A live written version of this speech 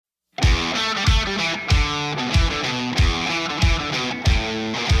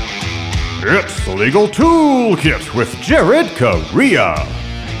It's the Legal Toolkit with Jared Correa.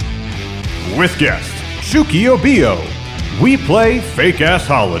 With guest, Chuki Obiyo. We play fake-ass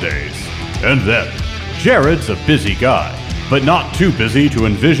holidays. And then, Jared's a busy guy, but not too busy to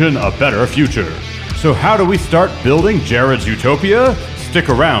envision a better future. So how do we start building Jared's utopia? Stick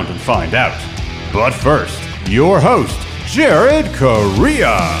around and find out. But first, your host, Jared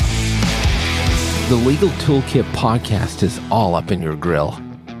Correa. The Legal Toolkit podcast is all up in your grill.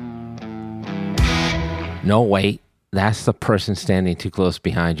 No, wait, that's the person standing too close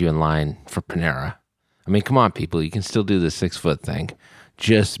behind you in line for Panera. I mean, come on, people, you can still do the 6-foot thing.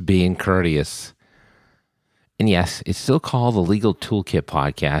 Just being courteous. And yes, it's still called the Legal Toolkit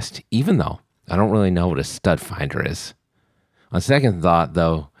podcast, even though I don't really know what a stud finder is. On second thought,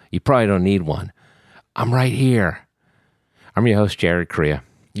 though, you probably don't need one. I'm right here. I'm your host, Jared Correa.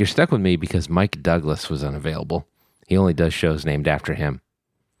 You're stuck with me because Mike Douglas was unavailable. He only does shows named after him.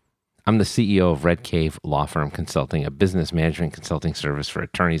 I'm the CEO of Red Cave Law Firm Consulting, a business management consulting service for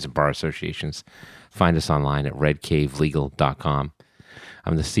attorneys and bar associations. Find us online at redcavelegal.com.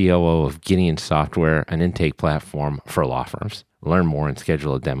 I'm the COO of Gideon Software, an intake platform for law firms. Learn more and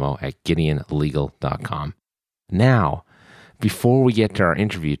schedule a demo at gideonlegal.com. Now, before we get to our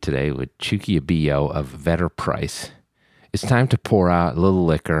interview today with Chuki Obiyo of Vetter Price, it's time to pour out a little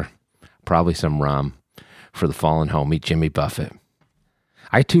liquor, probably some rum, for the fallen homie, Jimmy Buffett.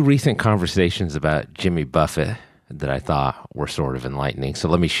 I had two recent conversations about Jimmy Buffett that I thought were sort of enlightening, so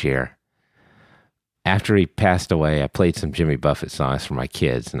let me share. After he passed away, I played some Jimmy Buffett songs for my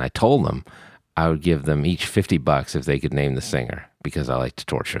kids, and I told them I would give them each $50 if they could name the singer, because I like to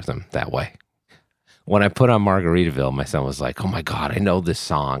torture them that way. When I put on Margaritaville, my son was like, "Oh my God, I know this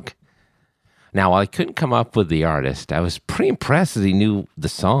song." Now, while I couldn't come up with the artist, I was pretty impressed that he knew the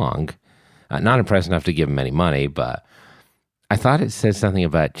song. Not impressed enough to give him any money, but I thought it said something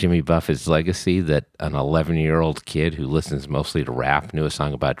about Jimmy Buffett's legacy that an 11-year-old kid who listens mostly to rap knew a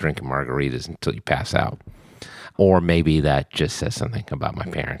song about drinking margaritas until you pass out. Or maybe that just says something about my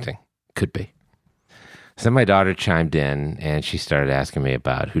parenting. Could be. So my daughter chimed in and she started asking me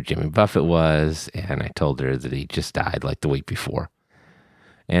about who Jimmy Buffett was, and I told her that he just died like the week before.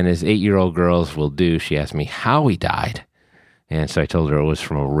 And as 8-year-old girls will do, she asked me how he died. And so I told her it was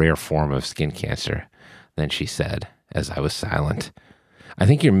from a rare form of skin cancer. Then she said, as I was silent, "I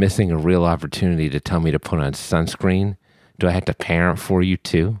think you're missing a real opportunity to tell me to put on sunscreen. Do I have to parent for you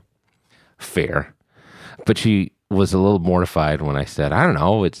too?" Fair. But she was a little mortified when I said, "I don't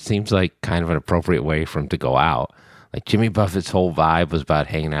know, it seems like kind of an appropriate way for him to go out. Like Jimmy Buffett's whole vibe was about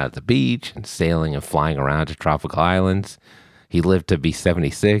hanging out at the beach and sailing and flying around to tropical islands. He lived to be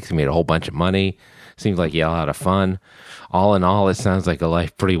 76. He made a whole bunch of money. Seemed like he had a lot of fun. All in all, it sounds like a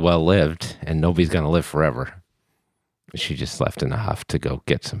life pretty well lived, and nobody's going to live forever." She just left in a huff to go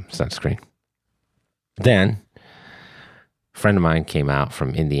get some sunscreen. Then, a friend of mine came out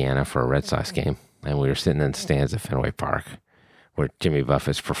from Indiana for a Red Sox game, and we were sitting in the stands at Fenway Park, where Jimmy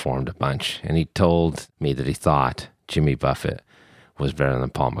Buffett's performed a bunch, and he told me that he thought Jimmy Buffett was better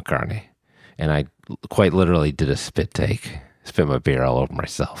than Paul McCartney. And I quite literally did a spit take, spit my beer all over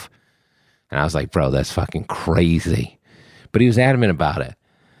myself. And I was like, "Bro, that's fucking crazy." But he was adamant about it.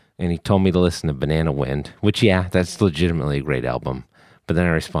 And he told me to listen to Banana Wind, which, yeah, that's legitimately a great album. But then I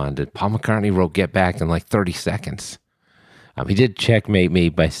responded, "Paul McCartney wrote Get Back in like 30 seconds. He did checkmate me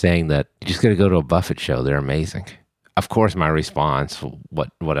by saying that you just got to go to a Buffett show. They're amazing. Of course, my response,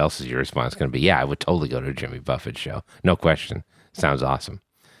 what else is your response going to be? Yeah, I would totally go to a Jimmy Buffett show. No question. Sounds awesome.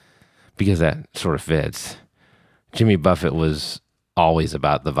 Because that sort of fits. Jimmy Buffett was always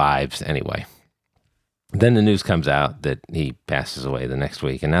about the vibes anyway. Then the news comes out that he passes away the next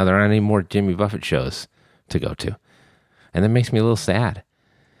week, and now there aren't any more Jimmy Buffett shows to go to. And that makes me a little sad.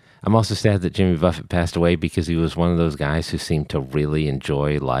 I'm also sad that Jimmy Buffett passed away because he was one of those guys who seemed to really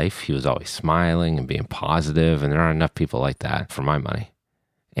enjoy life. He was always smiling and being positive, and there aren't enough people like that for my money.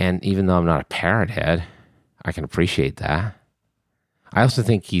 And even though I'm not a parrot head, I can appreciate that. I also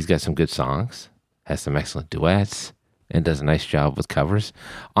think he's got some good songs, has some excellent duets, and does a nice job with covers.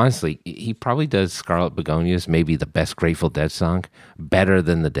 Honestly, he probably does Scarlet Begonias, maybe the best Grateful Dead song, better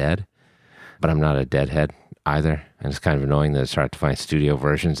than The Dead. But I'm not a Deadhead either, and it's kind of annoying that it's hard to find studio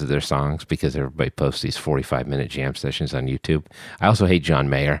versions of their songs because everybody posts these 45-minute jam sessions on YouTube. I also hate John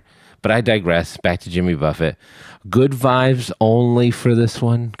Mayer, but I digress. Back to Jimmy Buffett. Good vibes only for this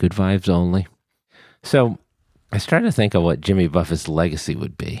one. Good vibes only. So I started to think of what Jimmy Buffett's legacy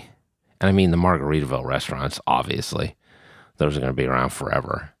would be. And I mean the Margaritaville restaurants, obviously. Those are going to be around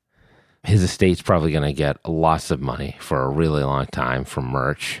forever. His estate's probably going to get lots of money for a really long time from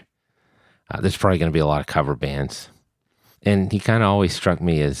merch. There's probably going to be a lot of cover bands. And he kind of always struck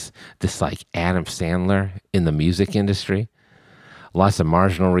me as this like Adam Sandler in the music industry. Lots of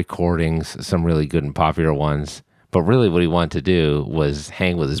marginal recordings, some really good and popular ones. But really what he wanted to do was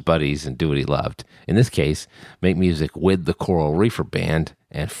hang with his buddies and do what he loved. In this case, make music with the Coral Reefer Band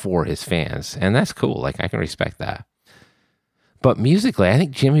and for his fans. And that's cool. Like, I can respect that. But musically, I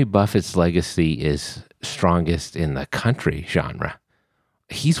think Jimmy Buffett's legacy is strongest in the country genre.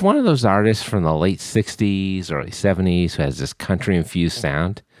 He's one of those artists from the late 60s, early 70s who has this country-infused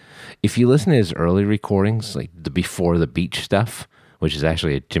sound. If you listen to his early recordings, like the Before the Beach stuff, which is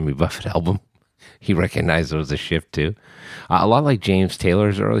actually a Jimmy Buffett album, he recognized it was a shift too. A lot like James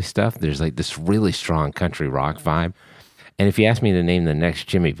Taylor's early stuff, there's like this really strong country rock vibe. And if you ask me to name the next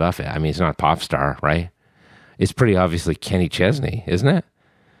Jimmy Buffett, I mean, it's not a pop star, right? It's pretty obviously Kenny Chesney, isn't it?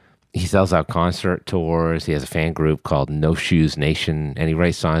 He sells out concert tours. He has a fan group called No Shoes Nation, and he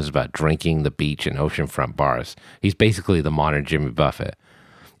writes songs about drinking, the beach, and oceanfront bars. He's basically the modern Jimmy Buffett.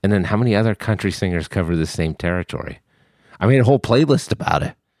 And then how many other country singers cover the same territory? I made a whole playlist about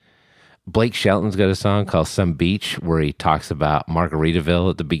it. Blake Shelton's got a song called Some Beach where he talks about Margaritaville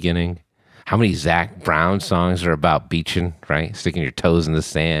at the beginning. How many Zac Brown songs are about beaching, right? Sticking your toes in the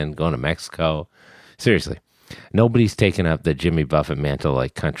sand, going to Mexico. Seriously, nobody's taken up the Jimmy Buffett mantle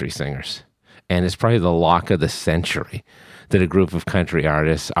like country singers. And it's probably the lock of the century that a group of country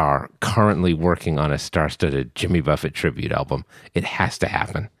artists are currently working on a star-studded Jimmy Buffett tribute album. It has to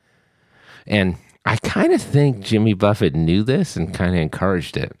happen. And I kind of think Jimmy Buffett knew this and kind of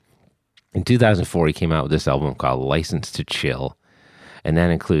encouraged it. In 2004, he came out with this album called License to Chill, and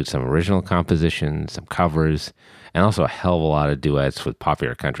that includes some original compositions, some covers, and also a hell of a lot of duets with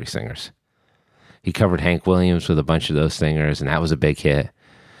popular country singers. He covered Hank Williams with a bunch of those singers, and that was a big hit.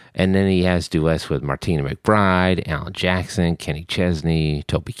 And then he has duets with Martina McBride, Alan Jackson, Kenny Chesney,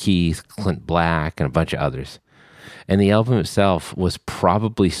 Toby Keith, Clint Black, and a bunch of others. And the album itself was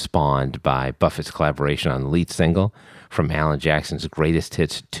probably spawned by Buffett's collaboration on the lead single from Alan Jackson's Greatest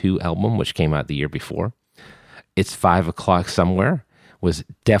Hits 2 album, which came out the year before. It's 5 O'Clock Somewhere was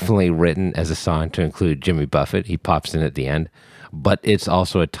definitely written as a song to include Jimmy Buffett. He pops in at the end, but it's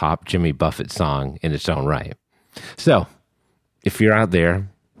also a top Jimmy Buffett song in its own right. So if you're out there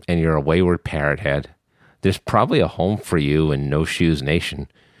and you're a wayward parrot head, there's probably a home for you in No Shoes Nation,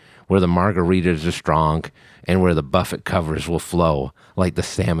 where the margaritas are strong and where the Buffett covers will flow like the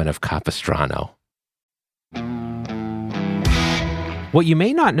salmon of Capistrano. What you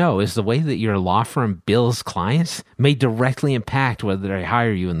may not know is the way that your law firm bills clients may directly impact whether they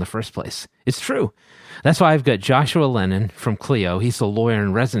hire you in the first place. It's true. That's why I've got Joshua Lennon from Clio. He's the lawyer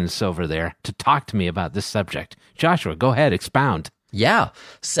in residence over there to talk to me about this subject. Joshua, go ahead, expound. Yeah,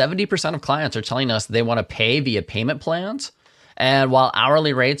 70% of clients are telling us they want to pay via payment plans. And while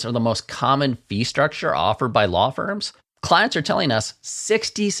hourly rates are the most common fee structure offered by law firms, clients are telling us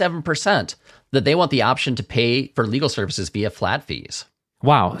 67% that they want the option to pay for legal services via flat fees.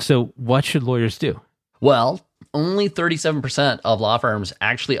 Wow. So what should lawyers do? Well, only 37% of law firms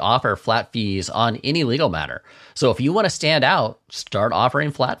actually offer flat fees on any legal matter. So if you want to stand out, start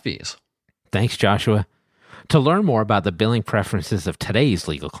offering flat fees. Thanks, Joshua. To learn more about the billing preferences of today's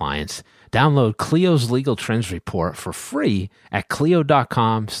legal clients, download Clio's Legal Trends Report for free at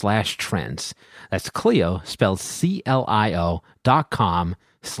clio.com/trends. That's Clio, spelled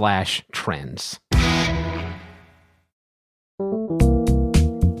CLIO.com/trends.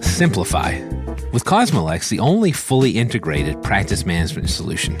 Simplify. With Cosmolex, the only fully integrated practice management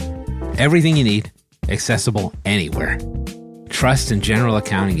solution. Everything you need, accessible anywhere. Trust and general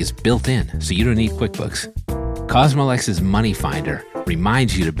accounting is built in, so you don't need QuickBooks. Cosmolex's Money Finder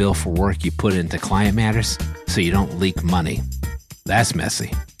reminds you to bill for work you put into client matters so you don't leak money. That's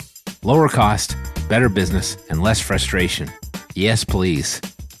messy. Lower cost, better business, and less frustration. Yes, please.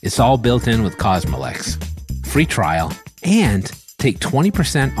 It's all built in with Cosmolex. Free trial and take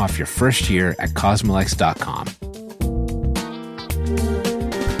 20% off your first year at cosmolex.com.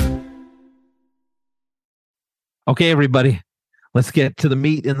 Okay, everybody, let's get to the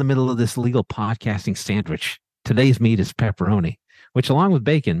meat in the middle of this legal podcasting sandwich. Today's meat is pepperoni, which along with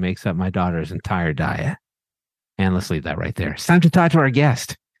bacon makes up my daughter's entire diet. And let's leave that right there. It's time to talk to our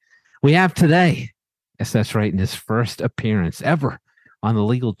guest. We have today, yes, that's right, in his first appearance ever on the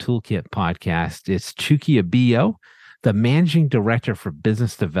Legal Toolkit podcast, it's Chuki Obiyo, the Managing Director for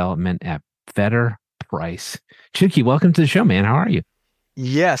Business Development at Vedder Price. Chuki, welcome to the show, man. How are you?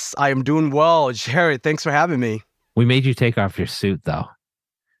 Yes, I am doing well. Jared, thanks for having me. We made you take off your suit, though.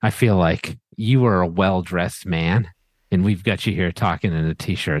 I feel like you are a well-dressed man, and we've got you here talking in a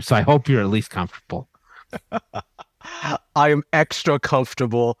t-shirt. So I hope you're at least comfortable. I am extra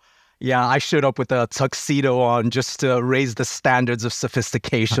comfortable. Yeah, I showed up with a tuxedo on just to raise the standards of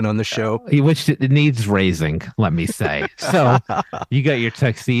sophistication on the show. Which it needs raising, let me say. So you got your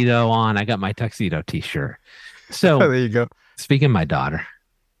tuxedo on. I got my tuxedo t-shirt. So There you go. speaking of my daughter,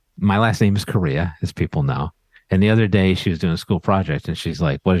 my last name is Korea, as people know. And the other day she was doing a school project and she's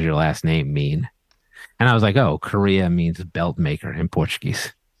like, what does your last name mean? And I was like, oh, Korea means belt maker in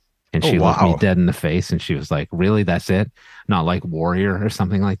Portuguese. And she looked me dead in the face and she was like, really? That's it? Not like warrior or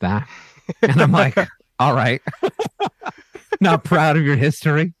something like that? And I'm like, all right. Not proud of your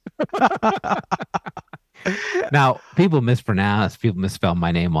history. Now, people mispronounce, people misspell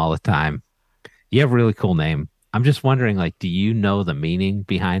my name all the time. You have a really cool name. I'm just wondering, like, do you know the meaning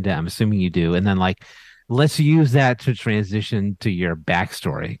behind it? I'm assuming you do. And then, like, let's use that to transition to your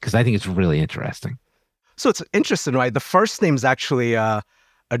backstory because I think it's really interesting. So it's interesting, right? The first name is actually a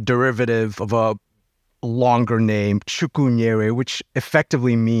derivative of a longer name, Chuki, which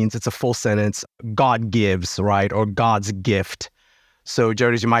effectively means, it's a full sentence, God gives, right? Or God's gift. So,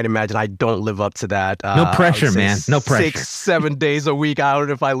 Jared, as you might imagine, I don't live up to that. No pressure, man. No pressure. 6-7 days a week. I don't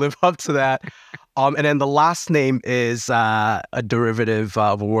know if I live up to that. And then the last name is a derivative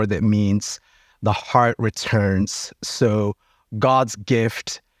of a word that means the heart returns. So God's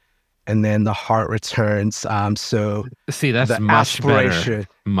gift, and then the heart returns. So see, that's the much better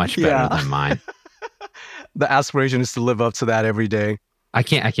than mine. The aspiration is to live up to that every day. I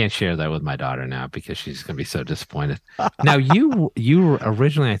can't share that with my daughter now because she's going to be so disappointed. Now, you were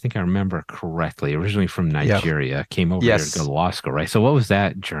originally, I think I remember correctly, originally from Nigeria, came over here to go to law school, right? So what was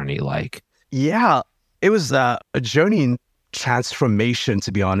that journey like? Yeah, it was a journey in transformation,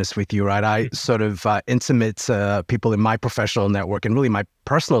 to be honest with you, right? I sort of intimate people in my professional network and really my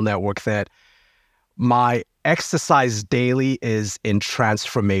personal network that my exercise daily is in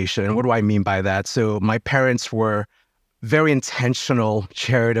transformation. And what do I mean by that? So my parents were very intentional,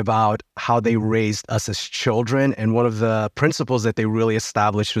 Jared, about how they raised us as children. And one of the principles that they really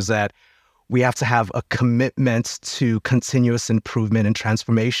established was that we have to have a commitment to continuous improvement and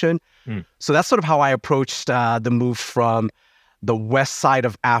transformation. So that's sort of how I approached the move from the west side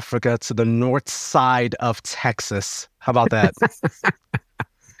of Africa to the north side of Texas. How about that?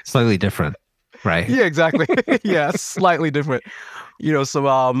 Slightly different, right? Yeah, exactly. Yeah, slightly different. You know, some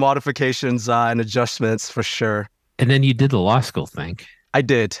modifications and adjustments for sure. And then you did the law school thing. I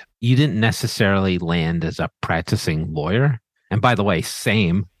did. You didn't necessarily land as a practicing lawyer. And by the way,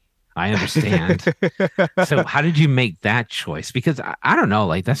 same. I understand. So how did you make that choice? Because I don't know,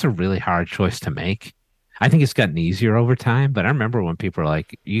 like that's a really hard choice to make. I think it's gotten easier over time, but I remember when people are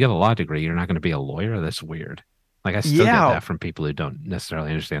like, you got a law degree, you're not going to be a lawyer? That's weird. Like I still get that from people who don't necessarily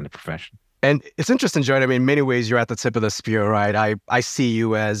understand the profession. And it's interesting, Jordan. I mean, in many ways, you're at the tip of the spear, right? I see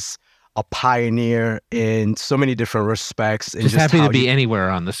you as a pioneer in so many different respects. Just happy to be anywhere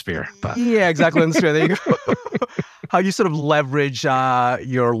on the sphere. But. Yeah, exactly. On the sphere. There you go. How you sort of leverage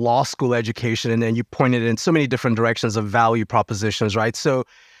your law school education, and then you point it in so many different directions of value propositions, right? So,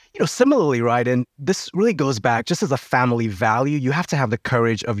 you know, similarly, right? And this really goes back just as a family value, you have to have the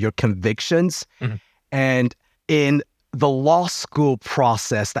courage of your convictions. Mm-hmm. And in the law school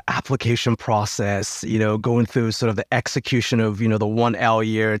process, the application process, you know, going through sort of the execution of, you know, the 1L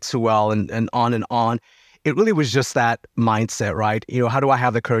year, 2L, and on. It really was just that mindset, right? You know, how do I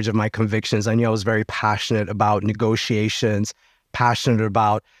have the courage of my convictions? I knew I was very passionate about negotiations, passionate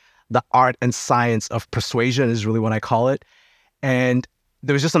about the art and science of persuasion is really what I call it. And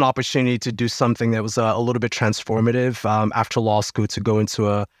there was just an opportunity to do something that was a little bit transformative after law school, to go into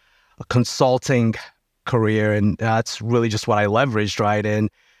a consulting career. And that's really just what I leveraged, right?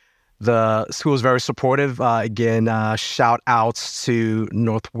 And the school was very supportive. Again, shout outs to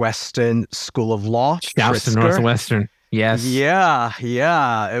Northwestern School of Law. Shouts to Northwestern. Yes. Yeah.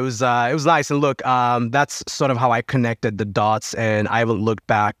 It was nice. And look, that's sort of how I connected the dots, and I haven't looked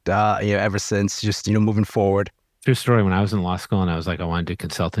back, ever since. Just moving forward. True story. When I was in law school and I was like, I want to do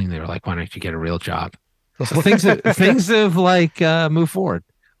consulting, they were like, why don't you get a real job? So things have like moved forward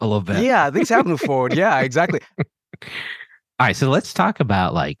a little bit. Yeah, things have moved forward. Yeah, exactly. All right, so let's talk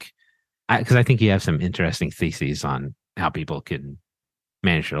about because I think you have some interesting theses on how people can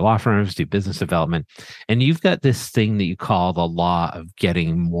manage their law firms, do business development. And you've got this thing that you call the law of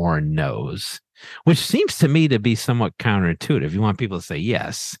getting more no's, which seems to me to be somewhat counterintuitive. You want people to say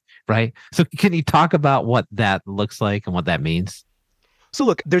yes, right? So can you talk about what that looks like and what that means? So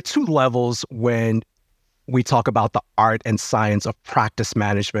look, there are two levels when we talk about the art and science of practice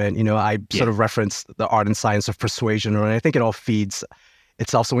management. I sort of referenced the art and science of persuasion, and I think it all feeds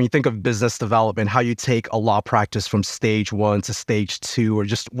itself. So when you think of business development, how you take a law practice from stage 1 to stage 2, or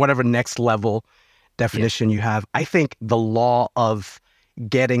just whatever next level definition you have, I think the law of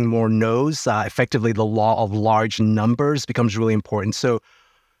getting more no's, effectively the law of large numbers becomes really important. So,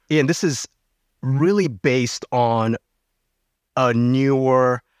 Ian, this is really based on a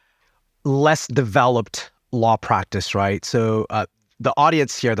newer, less developed law practice, right? So the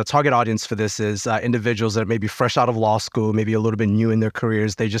audience here, the target audience for this is individuals that may be fresh out of law school, maybe a little bit new in their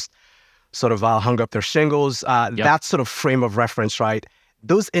careers. They just sort of hung up their shingles. That sort of frame of reference, right?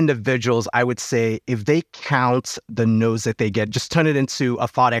 Those individuals, I would say, if they count the no's that they get, just turn it into a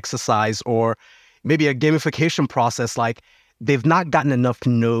thought exercise or maybe a gamification process, like they've not gotten enough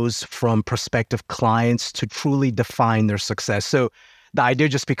no's from prospective clients to truly define their success. So the idea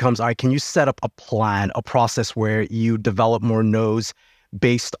just becomes, all right, can you set up a plan, a process where you develop more no's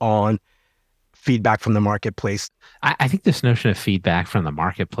based on feedback from the marketplace? I think this notion of feedback from the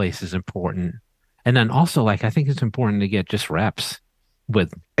marketplace is important. And then also, like, I think it's important to get just reps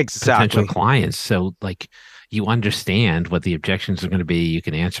with potential clients. So, like, you understand what the objections are going to be. You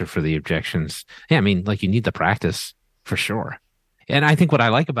can answer for the objections. Yeah, I mean, like, you need the practice for sure. And I think what I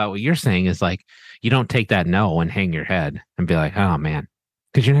like about what you're saying is, like, you don't take that no and hang your head and be like, oh, man,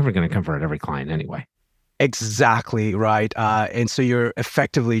 because you're never going to convert every client anyway. Exactly, right. And so you're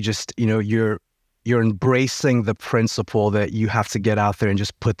effectively just, you're embracing the principle that you have to get out there and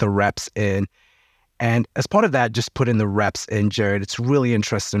just put the reps in. And as part of that, just put in the reps in, Jared. It's really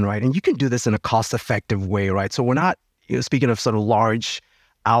interesting, right? And you can do this in a cost-effective way, right? So we're not, speaking of sort of large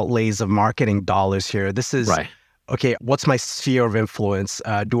outlays of marketing dollars here. This is, right. Okay, what's my sphere of influence?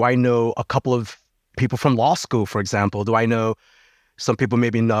 Do I know a couple of people from law school, for example? Do I know some people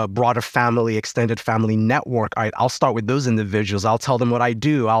maybe in a broader family, extended family network? All right, I'll start with those individuals. I'll tell them what I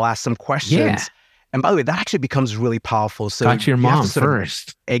do. I'll ask them questions. Yeah. And by the way, that actually becomes really powerful. So talk to your mom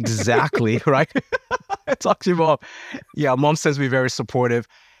first. Exactly, right? Talk to your mom. Yeah, mom says we're very supportive.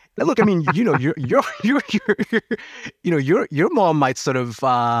 And look, I mean, your mom might sort of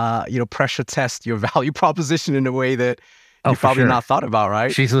pressure test your value proposition in a way that you've probably not thought about,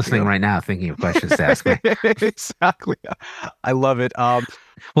 right? She's listening right now, thinking of questions to ask me. Exactly. I love it. Well,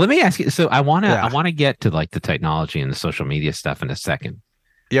 let me ask you. So I want to get to like the technology and the social media stuff in a second.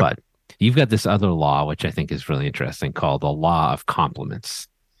 Yep. But you've got this other law, which I think is really interesting, called the law of compliments.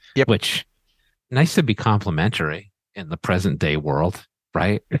 Yep. Which, nice to be complimentary in the present day world,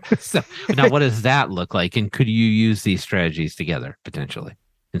 right? So now, what does that look like? And could you use these strategies together potentially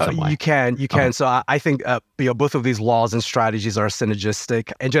in some way? You can. Okay. So I think both of these laws and strategies are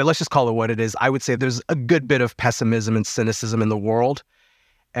synergistic. And Jay, let's just call it what it is. I would say there's a good bit of pessimism and cynicism in the world,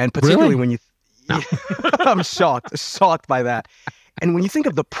 and particularly when you, I'm shocked by that. And when you think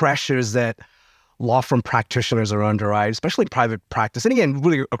of the pressures that law firm practitioners are under, right, especially private practice, and again,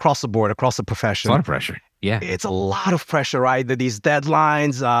 really across the board, across the profession. It's a lot of pressure. Yeah. It's a lot of pressure, right? That these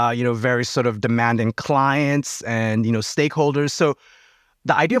deadlines, very sort of demanding clients and, stakeholders. So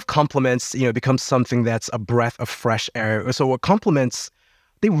the idea of compliments, becomes something that's a breath of fresh air. So what compliments,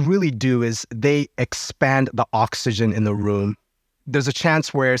 they really do is they expand the oxygen in the room. There's a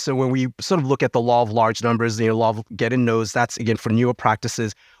chance where, so when we sort of look at the law of large numbers, law of getting no's, that's again for newer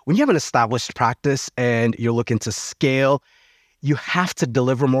practices. When you have an established practice and you're looking to scale, you have to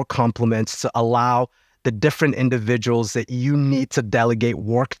deliver more compliments to allow the different individuals that you need to delegate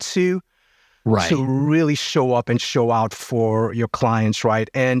work to, right, to really show up and show out for your clients, right?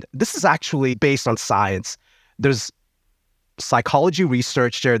 And this is actually based on science. There's psychology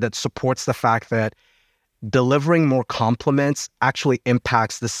research there that supports the fact that delivering more compliments actually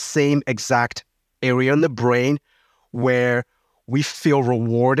impacts the same exact area in the brain where we feel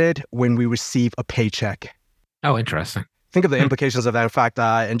rewarded when we receive a paycheck. Oh, interesting. Think of the implications of that. In fact,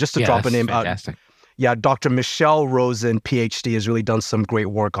 and just to drop a name out. Dr. Michelle Rosen, PhD, has really done some great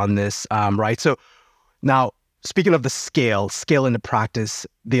work on this, right? So now, speaking of the scale in the practice,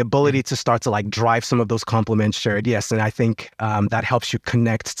 the ability to start to like drive some of those compliments shared, yes, and I think that helps you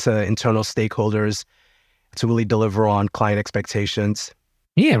connect to internal stakeholders to really deliver on client expectations.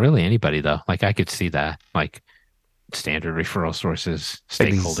 Yeah, really anybody though. Like I could see that, like standard referral sources,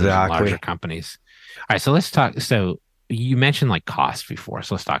 stakeholders, in larger companies. All right, so let's talk. So you mentioned like cost before,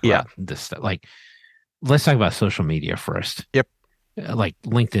 so let's talk about this stuff. Like, let's talk about social media first. Yep. Like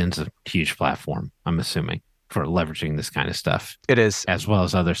LinkedIn's a huge platform, I'm assuming, for leveraging this kind of stuff. It is. As well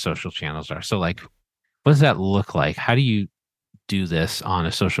as other social channels are. So like, what does that look like? How do you do this on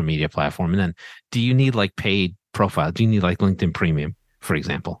a social media platform? And then do you need like paid profile? Do you need like LinkedIn Premium, for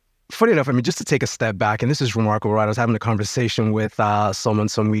example? Funny enough, I mean, just to take a step back, and this is remarkable, right? I was having a conversation with someone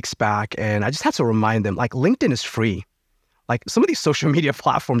some weeks back, and I just had to remind them, like, LinkedIn is free. Like, some of these social media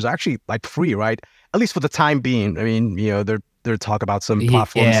platforms are actually, like, free, right? At least for the time being. I mean, they're there to talk about some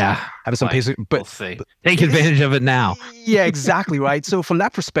platforms. Having some basic, but we'll see. Take advantage of it now. Yeah, exactly, right? So from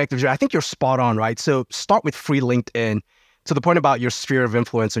that perspective, I think you're spot on, right? So start with free LinkedIn. To the point about your sphere of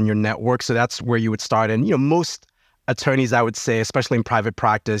influence and your network, so that's where you would start. And, most attorneys, I would say, especially in private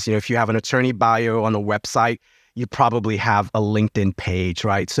practice, if you have an attorney bio on a website, you probably have a LinkedIn page,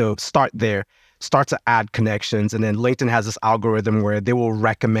 right? So start there. Start to add connections. And then LinkedIn has this algorithm where they will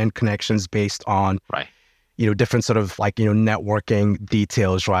recommend connections based on, different sort of networking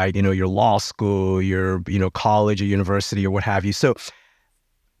details, right? Your law school, your, college or university or what have you. So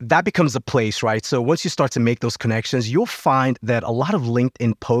that becomes a place, right? So once you start to make those connections, you'll find that a lot of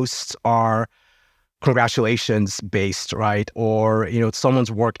LinkedIn posts are congratulations based, right? Or, it's someone's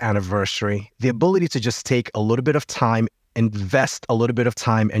work anniversary. The ability to just take a little bit of time, invest a little bit of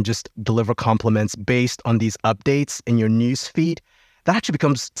time and just deliver compliments based on these updates in your news feed, that actually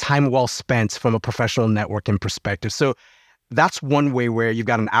becomes time well spent from a professional networking perspective. So that's one way where you've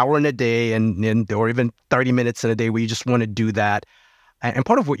got an hour in a day or even 30 minutes in a day where you just want to do that. And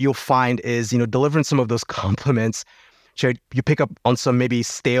part of what you'll find is, delivering some of those compliments, you pick up on some maybe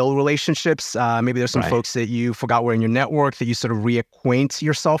stale relationships. Maybe there's some folks that you forgot were in your network that you sort of reacquaint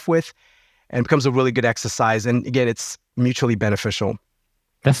yourself with, and it becomes a really good exercise. And again, it's mutually beneficial.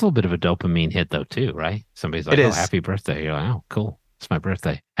 That's a little bit of a dopamine hit though too, right? Somebody's like, happy birthday. You're like, oh, cool. It's my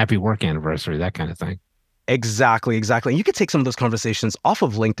birthday. Happy work anniversary, that kind of thing. Exactly. And you could take some of those conversations off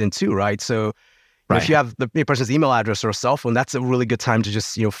of LinkedIn too, right? So if you have the person's email address or a cell phone, that's a really good time to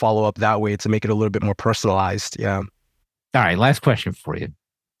just, follow up that way to make it a little bit more personalized. Yeah. All right. Last question for you.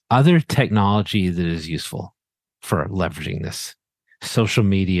 Other technology that is useful for leveraging this, social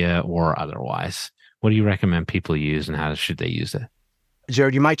media or otherwise, what do you recommend people use and how should they use it?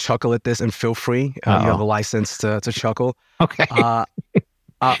 Jared, you might chuckle at this and feel free. You have a license to chuckle. Okay. Now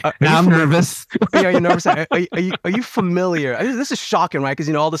I'm nervous. Yeah, you're nervous. Are you familiar? This is shocking, right? Because,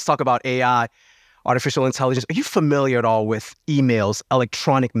 all this talk about AI, artificial intelligence. Are you familiar at all with emails,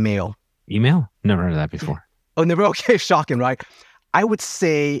 electronic mail? Email? Never heard of that before. Oh, never? Okay, shocking, right? I would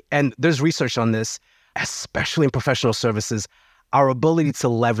say, and there's research on this, especially in professional services, our ability to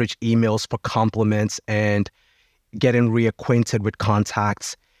leverage emails for compliments and getting reacquainted with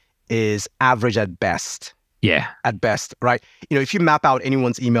contacts is average at best. Yeah. At best, right? If you map out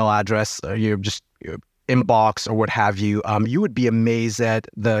anyone's email address, your inbox or what have you, you would be amazed at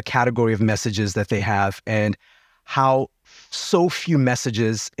the category of messages that they have and how so few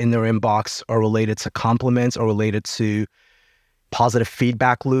messages in their inbox are related to compliments or related to positive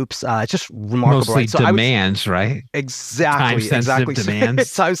feedback loops. It's just remarkable. Mostly right? So demands, right? Exactly. Time-sensitive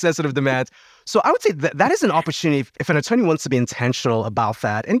demands. Time-sensitive demands. So I would say that is an opportunity if an attorney wants to be intentional about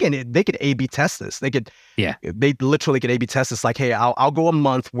that. And again, they could A/B test this. They literally could A/B test this. Like, hey, I'll go a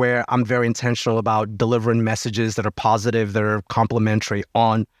month where I'm very intentional about delivering messages that are positive, that are complimentary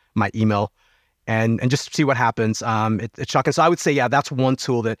on my email, and just see what happens. It's shocking. So I would say, that's one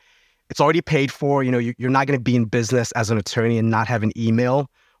tool that it's already paid for. You're not going to be in business as an attorney and not have an email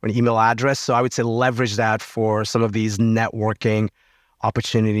or an email address. So I would say leverage that for some of these networking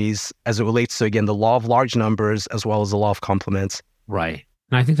opportunities as it relates to, again, the law of large numbers as well as the law of compliments. Right.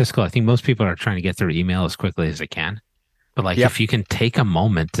 And I think that's cool. I think most people are trying to get their email as quickly as they can. But if you can take a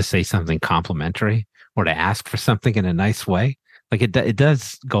moment to say something complimentary or to ask for something in a nice way, it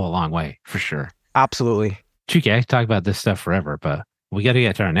does go a long way for sure. Absolutely. Chuki, I talk about this stuff forever, but we got to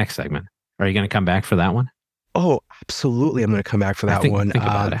get to our next segment. Are you going to come back for that one? Oh, absolutely. I'm going to come back for that one. Think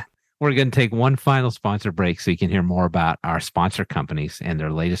about it. We're going to take one final sponsor break so you can hear more about our sponsor companies and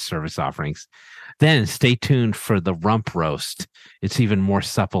their latest service offerings. Then stay tuned for the rump roast. It's even more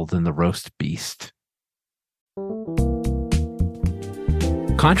supple than the roast beast.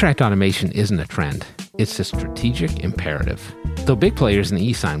 Contract automation isn't a trend. It's a strategic imperative. Though big players in the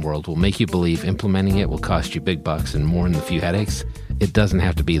e-sign world will make you believe implementing it will cost you big bucks and more than a few headaches, it doesn't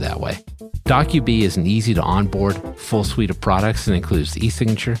have to be that way. DocuBee is an easy-to-onboard, full suite of products that includes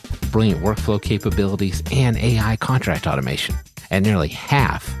e-signature, brilliant workflow capabilities, and AI contract automation at nearly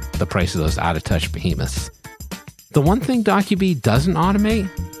half the price of those out-of-touch behemoths. The one thing DocuBee doesn't automate?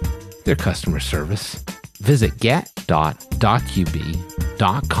 Their customer service. Visit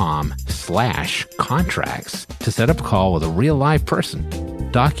get.docubee.com/contracts to set up a call with a real live person.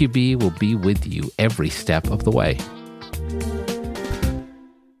 DocuBee will be with you every step of the way.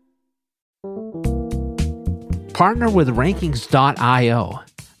 Partner with Rankings.io,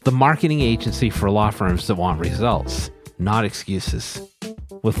 the marketing agency for law firms that want results, not excuses.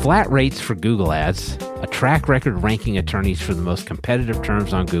 With flat rates for Google ads, a track record ranking attorneys for the most competitive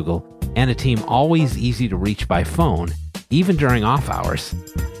terms on Google, and a team always easy to reach by phone, even during off hours,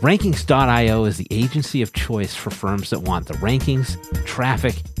 Rankings.io is the agency of choice for firms that want the rankings,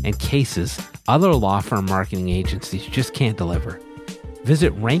 traffic, and cases other law firm marketing agencies just can't deliver.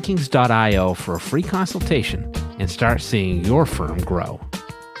 Visit Rankings.io for a free consultation and start seeing your firm grow.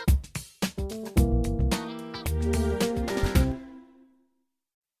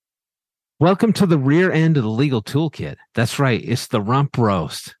 Welcome to the rear end of the legal toolkit. That's right, it's the rump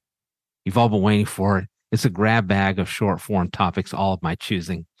roast. You've all been waiting for it. It's a grab bag of short form topics, all of my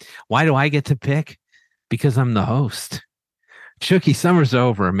choosing. Why do I get to pick? Because I'm the host. Chuki, summer's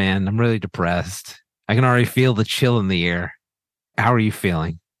over, man. I'm really depressed. I can already feel the chill in the air. How are you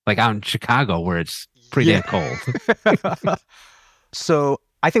feeling? Like out in Chicago where it's pretty damn cold. So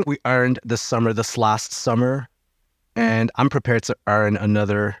I think we earned the summer this last summer, and I'm prepared to earn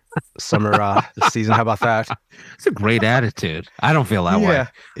another summer this season. How about that? It's a great attitude. I don't feel that way.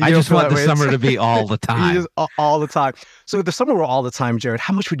 I just want the summer to be all the time. All the time. So if the summer were all the time, Jared,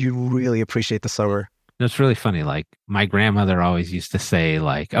 how much would you really appreciate the summer? It's really funny. Like my grandmother always used to say,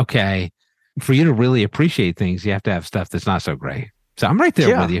 like, okay, for you to really appreciate things, you have to have stuff that's not so great. So I'm right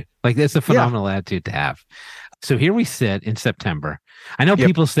there with you. Like it's a phenomenal attitude to have. So here we sit in September. I know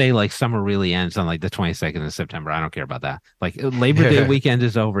people say like summer really ends on like the 22nd of September. I don't care about that. Like Labor Day weekend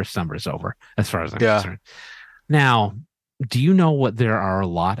is over. Summer's over as far as I'm concerned. Now, do you know what there are a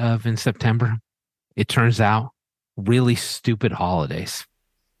lot of in September? It turns out really stupid holidays.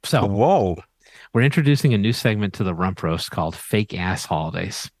 So we're introducing a new segment to the Rump Roast called Fake Ass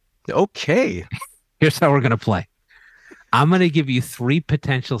Holidays. Okay. Here's how we're going to play. I'm going to give you 3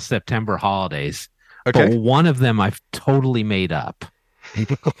 potential September holidays. Okay. But one of them I've totally made up.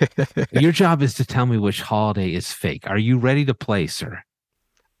 Your job is to tell me which holiday is fake. Are you ready to play, sir?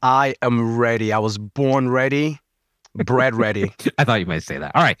 I am ready. I was born ready, bred ready. I thought you might say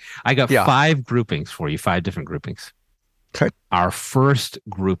that. All right. I got 5 groupings for you, 5 different groupings. Okay. Our first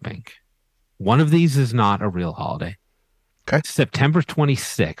grouping. One of these is not a real holiday. Okay. September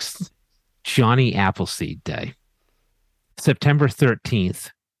 26th, Johnny Appleseed Day. September 13th,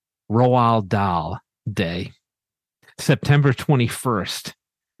 Roald Dahl Day. September 21st,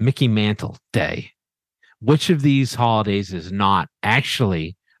 Mickey Mantle Day. Which of these holidays is not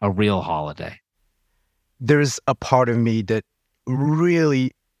actually a real holiday? There's a part of me that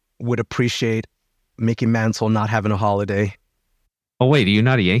really would appreciate Mickey Mantle not having a holiday. Oh, wait, are you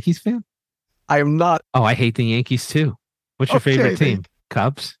not a Yankees fan? I am not. Oh, I hate the Yankees too. What's your favorite team?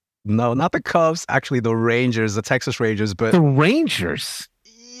 Cubs? No, not the Cubs. Actually, the Rangers, the Texas Rangers. But the Rangers?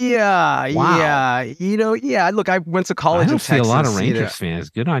 Yeah, Look, I went to college in Texas. I don't see a lot of Rangers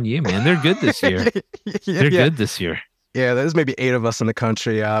fans. Good on you, man. They're good this year. They're good this year. Yeah, there's maybe 8 of us in the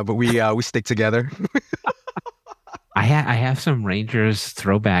country, but we stick together. I have some Rangers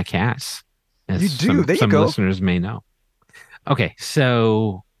throwback hats. You do? There you go. Some listeners may know. Okay,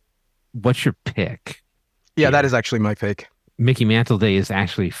 so what's your pick? Yeah, that is actually my pick. Mickey Mantle Day is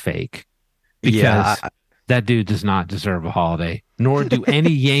actually fake because that dude does not deserve a holiday, nor do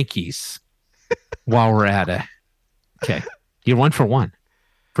any Yankees while we're at it. Okay. You're 1 for 1.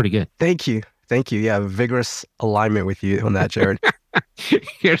 Pretty good. Thank you. Yeah, vigorous alignment with you on that, Jared.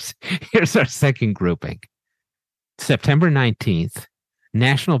 Here's our second grouping. September 19th,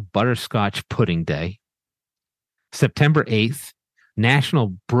 National Butterscotch Pudding Day. September 8th,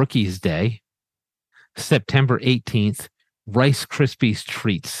 National Brookies Day. September 18th, Rice Krispies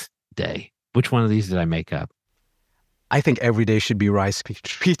Treats Day. Which one of these did I make up? I think every day should be Rice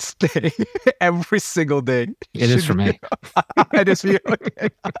Treats Day. Every single day. It is for me. It is for you. Okay.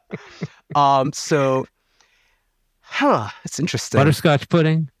 It's interesting. Butterscotch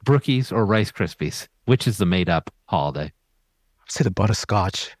pudding, Brookies, or Rice Krispies? Which is the made-up holiday? I'd say the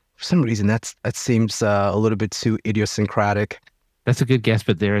butterscotch. For some reason, that seems a little bit too idiosyncratic. That's a good guess,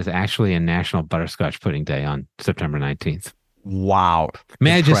 but there is actually a National Butterscotch Pudding Day on September 19th. Wow.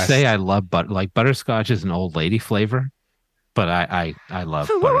 May I just say I love butterscotch is an old lady flavor, but I love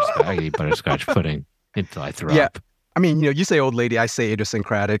butterscotch. I eat butterscotch pudding until I throw up. I mean, you say old lady, I say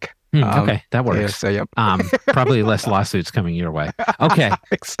idiosyncratic. Okay, that works. Yeah, so, probably less lawsuits coming your way. Okay.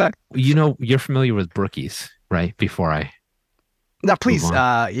 Exactly. You're familiar with Brookies, right? Before I now, please,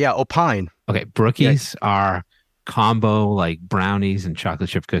 opine. Okay, Brookies are combo like brownies and chocolate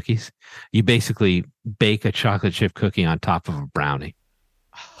chip cookies. You basically bake a chocolate chip cookie on top of a brownie.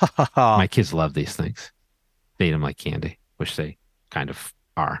 My kids love these things. They eat them like candy, which they kind of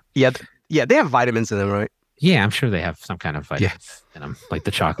are. Yeah, they have vitamins in them, right? Yeah, I'm sure they have some kind of vitamins in them, like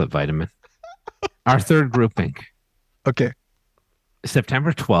the chocolate vitamin. Our third grouping. Okay.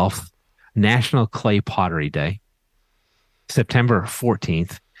 September 12th, National Clay Pottery Day. September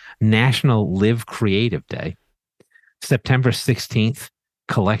 14th, National Live Creative Day. September 16th,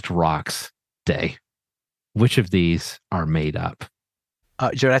 Collect Rocks Day. Which of these are made up?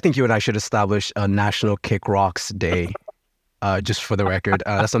 Jared, I think you and I should establish a National Kick Rocks Day, just for the record.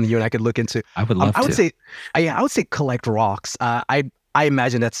 That's something you and I could look into. I would love I would to. say, I would say collect rocks. I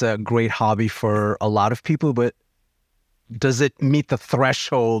imagine that's a great hobby for a lot of people, but does it meet the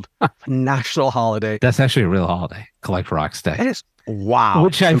threshold of a national holiday? That's actually a real holiday, Collect Rocks Day. It is. Wow.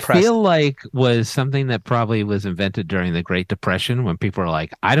 Which I impressive. feel like was something that probably was invented during the Great Depression when people were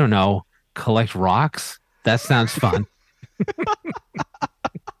like, I don't know, collect rocks? That sounds fun.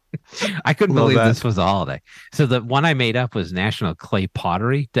 I couldn't believe this was a holiday. So the one I made up was National Clay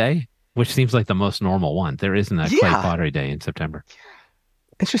Pottery Day, which seems like the most normal one. There isn't a clay pottery day in September.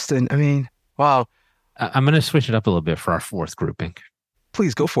 Interesting. I mean, wow. I'm going to switch it up a little bit for our fourth grouping.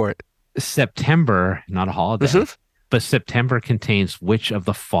 Please go for it. September, not a holiday, but September contains which of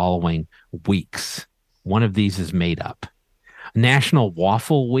the following weeks? One of these is made up. National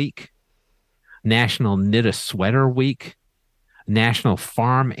Waffle Week, National Knit a Sweater Week, National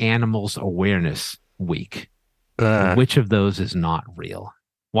Farm Animals Awareness Week. Which of those is not real?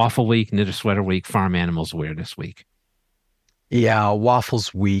 Waffle Week, Knit a Sweater Week, Farm Animals Awareness Week. Yeah,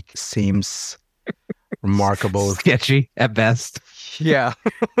 Waffles Week seems remarkable. Sketchy at best. Yeah.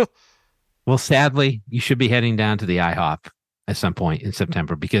 Well, sadly, you should be heading down to the IHOP at some point in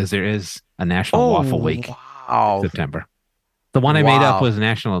September because there is a National Waffle Week in September. The one I made up was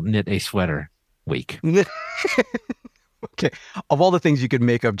National Knit a Sweater Week. Okay. Of all the things you could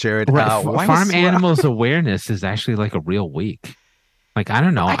make up, Jared, Farm Animals Awareness is actually like a real week. Like, I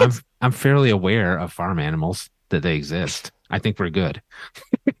don't know. I'm fairly aware of farm animals that they exist. I think we're good.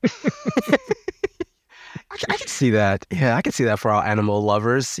 I can see that. Yeah, I can see that for our animal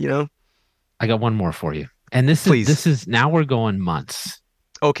lovers, you know? I got one more for you. And this is now we're going months.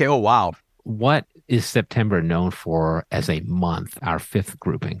 Okay. Oh, wow. What is September known for as a month, our fifth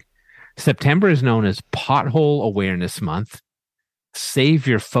grouping? September is known as Pothole Awareness Month, Save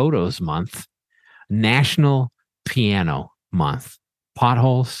Your Photos Month, National Piano Month.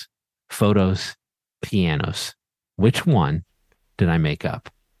 Potholes, photos, pianos. Which one did I make up?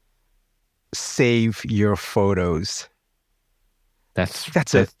 Save your photos. That's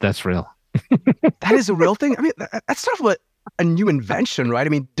real. That is a real thing. I mean, that's sort of a new invention, right? I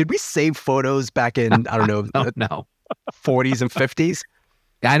mean, did we save photos back in, I don't know, no. 40s and 50s?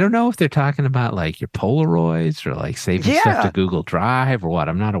 I don't know if they're talking about like your Polaroids or like saving stuff to Google Drive or what.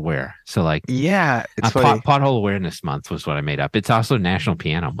 I'm not aware. So like, it's funny. Pothole Awareness Month was what I made up. It's also National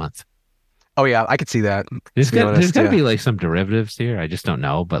Piano Month. Oh yeah, I could see that. There's got to be like some derivatives here. I just don't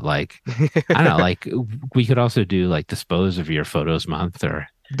know. But like, I don't know. Like we could also do like Dispose of Your Photos Month or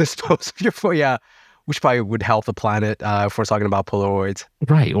Dispose of Your Photos. Yeah, which probably would help the planet if we're talking about Polaroids.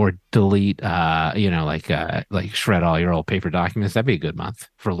 Right. Or delete, like shred all your old paper documents. That'd be a good month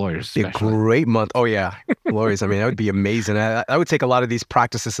for lawyers. Especially. A great month. Oh, yeah. Lawyers. I mean, that would be amazing. I would take a lot of these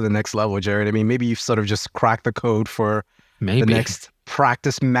practices to the next level, Jared. I mean, maybe you've sort of just cracked the code for the next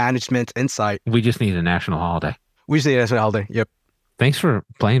practice management insight. We just need a national holiday. We just need a national holiday. Yep. Thanks for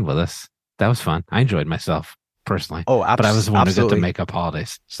playing with us. That was fun. I enjoyed myself personally. Oh, absolutely. But I was the one who got to make up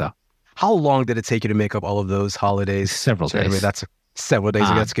holidays. So. How long did it take you to make up all of those holidays? Several days. I mean, that's several days.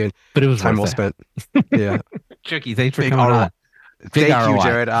 That's good. But it was time well spent. Yeah. Chuki, thanks for coming on. Thank you,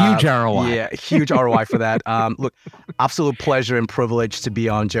 Jared. Huge ROI. Yeah, huge ROI for that. Look, absolute pleasure and privilege to be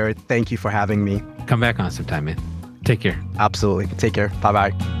on, Jared. Thank you for having me. Come back on sometime, man. Take care. Absolutely. Take care.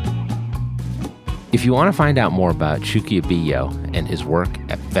 Bye-bye. If you want to find out more about Chuki Obiyo and his work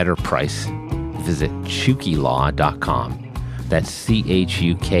at Better Price, visit chukilaw.com. That's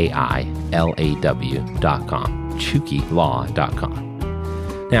CHUKILAW.com.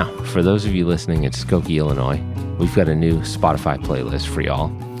 ChukiLaw.com. Now, for those of you listening in Skokie, Illinois, we've got a new Spotify playlist for y'all.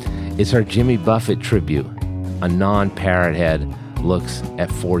 It's our Jimmy Buffett tribute. A non-parrot head looks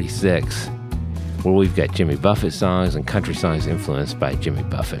at 46, where we've got Jimmy Buffett songs and country songs influenced by Jimmy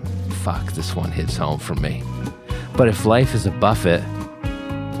Buffett. Fuck, this one hits home for me. But if life is a Buffett,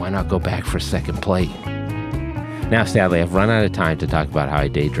 why not go back for second plate? Now, sadly, I've run out of time to talk about how I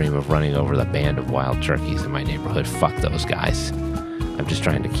daydream of running over the band of wild turkeys in my neighborhood. Fuck those guys. I'm just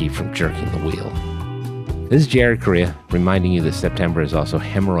trying to keep from jerking the wheel. This is Jared Correa, reminding you that September is also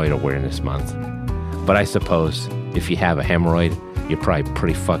Hemorrhoid Awareness Month. But I suppose if you have a hemorrhoid, you're probably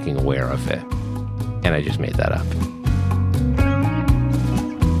pretty fucking aware of it. And I just made that up.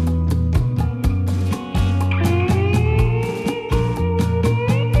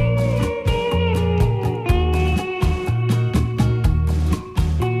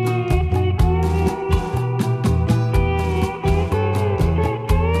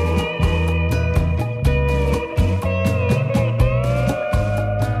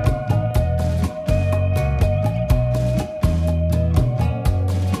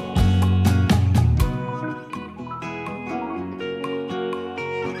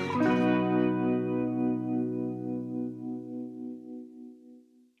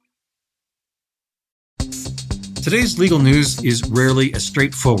 Today's legal news is rarely as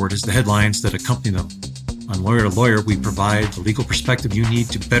straightforward as the headlines that accompany them. On Lawyer to Lawyer, we provide the legal perspective you need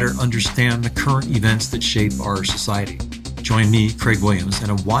to better understand the current events that shape our society. Join me, Craig Williams, and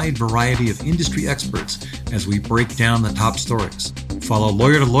a wide variety of industry experts as we break down the top stories. Follow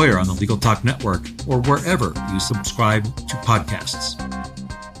Lawyer to Lawyer on the Legal Talk Network or wherever you subscribe to podcasts.